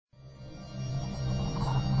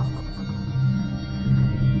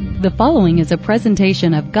The following is a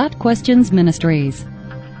presentation of Got Questions Ministries.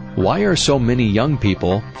 Why are so many young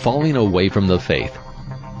people falling away from the faith?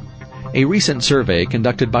 A recent survey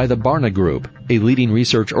conducted by the Barna Group, a leading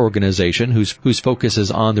research organization whose focus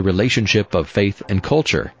is on the relationship of faith and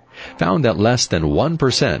culture, found that less than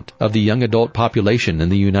 1% of the young adult population in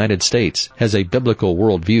the United States has a biblical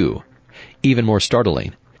worldview. Even more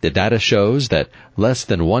startling, the data shows that less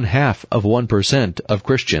than 0.5% of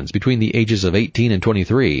Christians between the ages of 18 and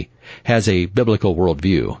 23 has a biblical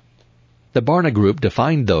worldview. The Barna Group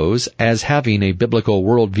defined those as having a biblical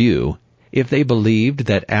worldview if they believed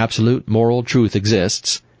that absolute moral truth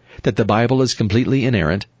exists, that the Bible is completely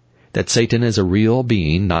inerrant, that Satan is a real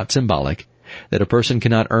being, not symbolic, that a person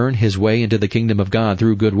cannot earn his way into the kingdom of God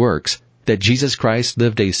through good works, that Jesus Christ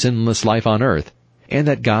lived a sinless life on earth, and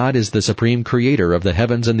that God is the supreme creator of the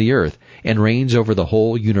heavens and the earth and reigns over the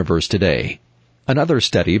whole universe today. Another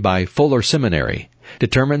study by Fuller Seminary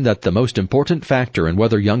determined that the most important factor in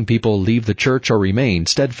whether young people leave the church or remain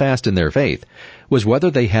steadfast in their faith was whether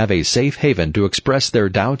they have a safe haven to express their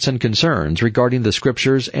doubts and concerns regarding the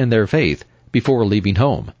Scriptures and their faith before leaving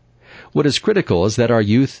home. What is critical is that our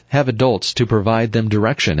youth have adults to provide them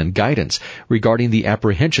direction and guidance regarding the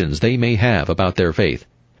apprehensions they may have about their faith.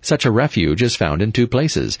 Such a refuge is found in two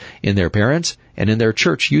places, in their parents and in their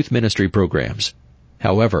church youth ministry programs.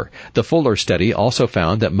 However, the Fuller study also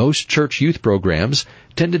found that most church youth programs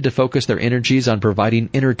tended to focus their energies on providing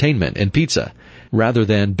entertainment and pizza, rather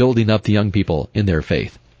than building up the young people in their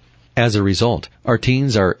faith. As a result, our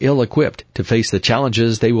teens are ill-equipped to face the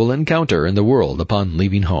challenges they will encounter in the world upon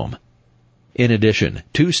leaving home. In addition,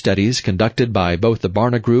 two studies conducted by both the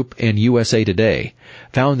Barna Group and USA Today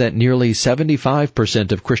found that nearly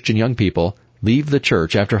 75% of Christian young people leave the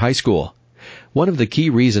church after high school. One of the key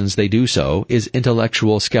reasons they do so is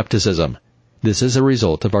intellectual skepticism. This is a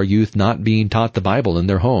result of our youth not being taught the Bible in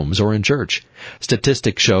their homes or in church.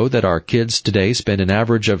 Statistics show that our kids today spend an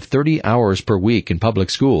average of 30 hours per week in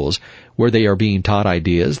public schools, where they are being taught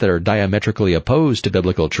ideas that are diametrically opposed to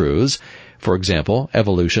biblical truths, for example,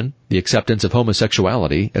 evolution, the acceptance of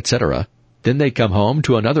homosexuality, etc. Then they come home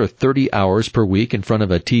to another 30 hours per week in front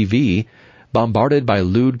of a TV, bombarded by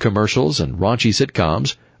lewd commercials and raunchy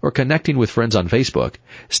sitcoms, or connecting with friends on Facebook,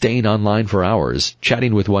 staying online for hours,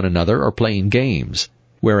 chatting with one another, or playing games.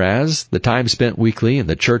 Whereas the time spent weekly in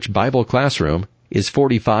the church Bible classroom is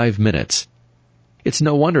 45 minutes. It's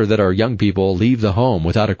no wonder that our young people leave the home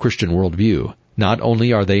without a Christian worldview. Not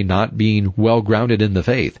only are they not being well grounded in the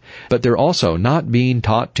faith, but they're also not being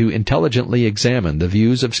taught to intelligently examine the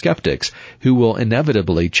views of skeptics who will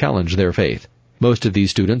inevitably challenge their faith. Most of these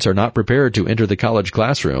students are not prepared to enter the college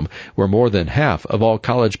classroom, where more than half of all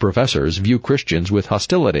college professors view Christians with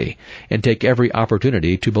hostility and take every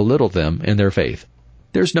opportunity to belittle them in their faith.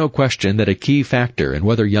 There's no question that a key factor in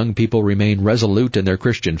whether young people remain resolute in their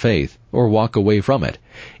Christian faith or walk away from it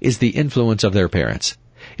is the influence of their parents.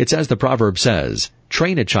 It's as the proverb says,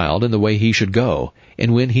 "Train a child in the way he should go,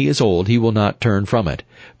 and when he is old he will not turn from it."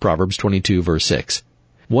 Proverbs 22 verse 6.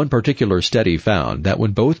 One particular study found that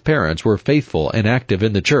when both parents were faithful and active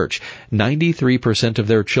in the church, 93% of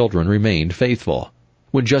their children remained faithful.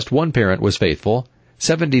 When just one parent was faithful,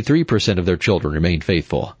 73% of their children remained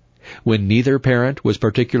faithful. When neither parent was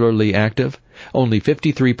particularly active, only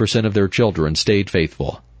 53% of their children stayed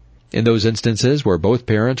faithful. In those instances where both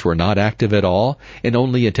parents were not active at all and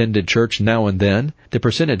only attended church now and then, the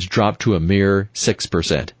percentage dropped to a mere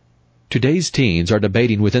 6%. Today's teens are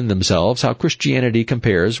debating within themselves how Christianity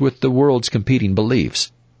compares with the world's competing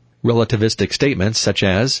beliefs. Relativistic statements such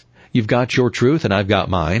as, "You've got your truth and I've got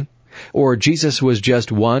mine," or "Jesus was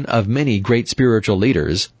just one of many great spiritual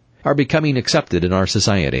leaders," are becoming accepted in our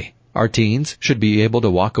society. Our teens should be able to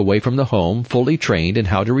walk away from the home fully trained in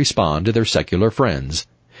how to respond to their secular friends.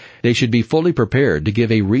 They should be fully prepared to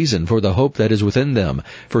give a reason for the hope that is within them.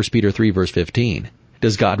 1 Peter 3 verse 15.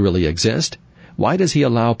 Does God really exist? Why does he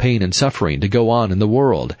allow pain and suffering to go on in the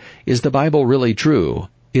world? Is the Bible really true?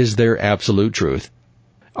 Is there absolute truth?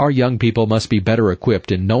 Our young people must be better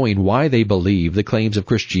equipped in knowing why they believe the claims of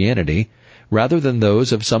Christianity rather than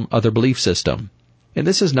those of some other belief system. And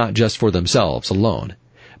this is not just for themselves alone,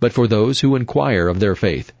 but for those who inquire of their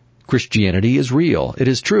faith. Christianity is real, it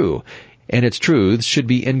is true, and its truths should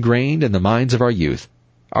be ingrained in the minds of our youth.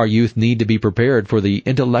 Our youth need to be prepared for the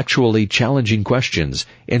intellectually challenging questions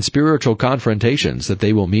and spiritual confrontations that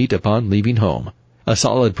they will meet upon leaving home. A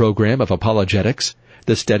solid program of apologetics,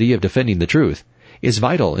 the study of defending the truth, is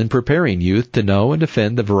vital in preparing youth to know and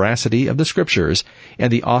defend the veracity of the Scriptures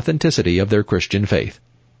and the authenticity of their Christian faith.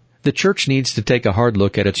 The church needs to take a hard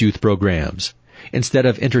look at its youth programs. Instead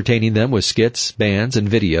of entertaining them with skits, bands, and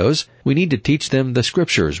videos, we need to teach them the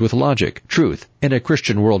Scriptures with logic, truth, and a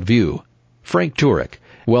Christian worldview. Frank Turek,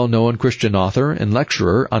 well-known Christian author and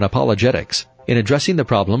lecturer on apologetics, in addressing the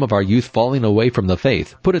problem of our youth falling away from the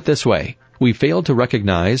faith, put it this way: we fail to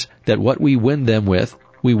recognize that what we win them with,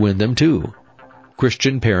 we win them to.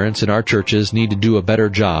 Christian parents in our churches need to do a better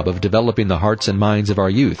job of developing the hearts and minds of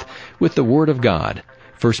our youth with the Word of God.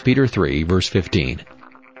 1 Peter 3, verse 15.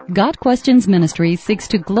 Got Questions Ministry seeks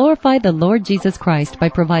to glorify the Lord Jesus Christ by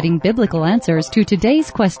providing biblical answers to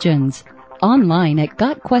today's questions. Online at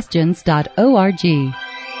GotQuestions.org.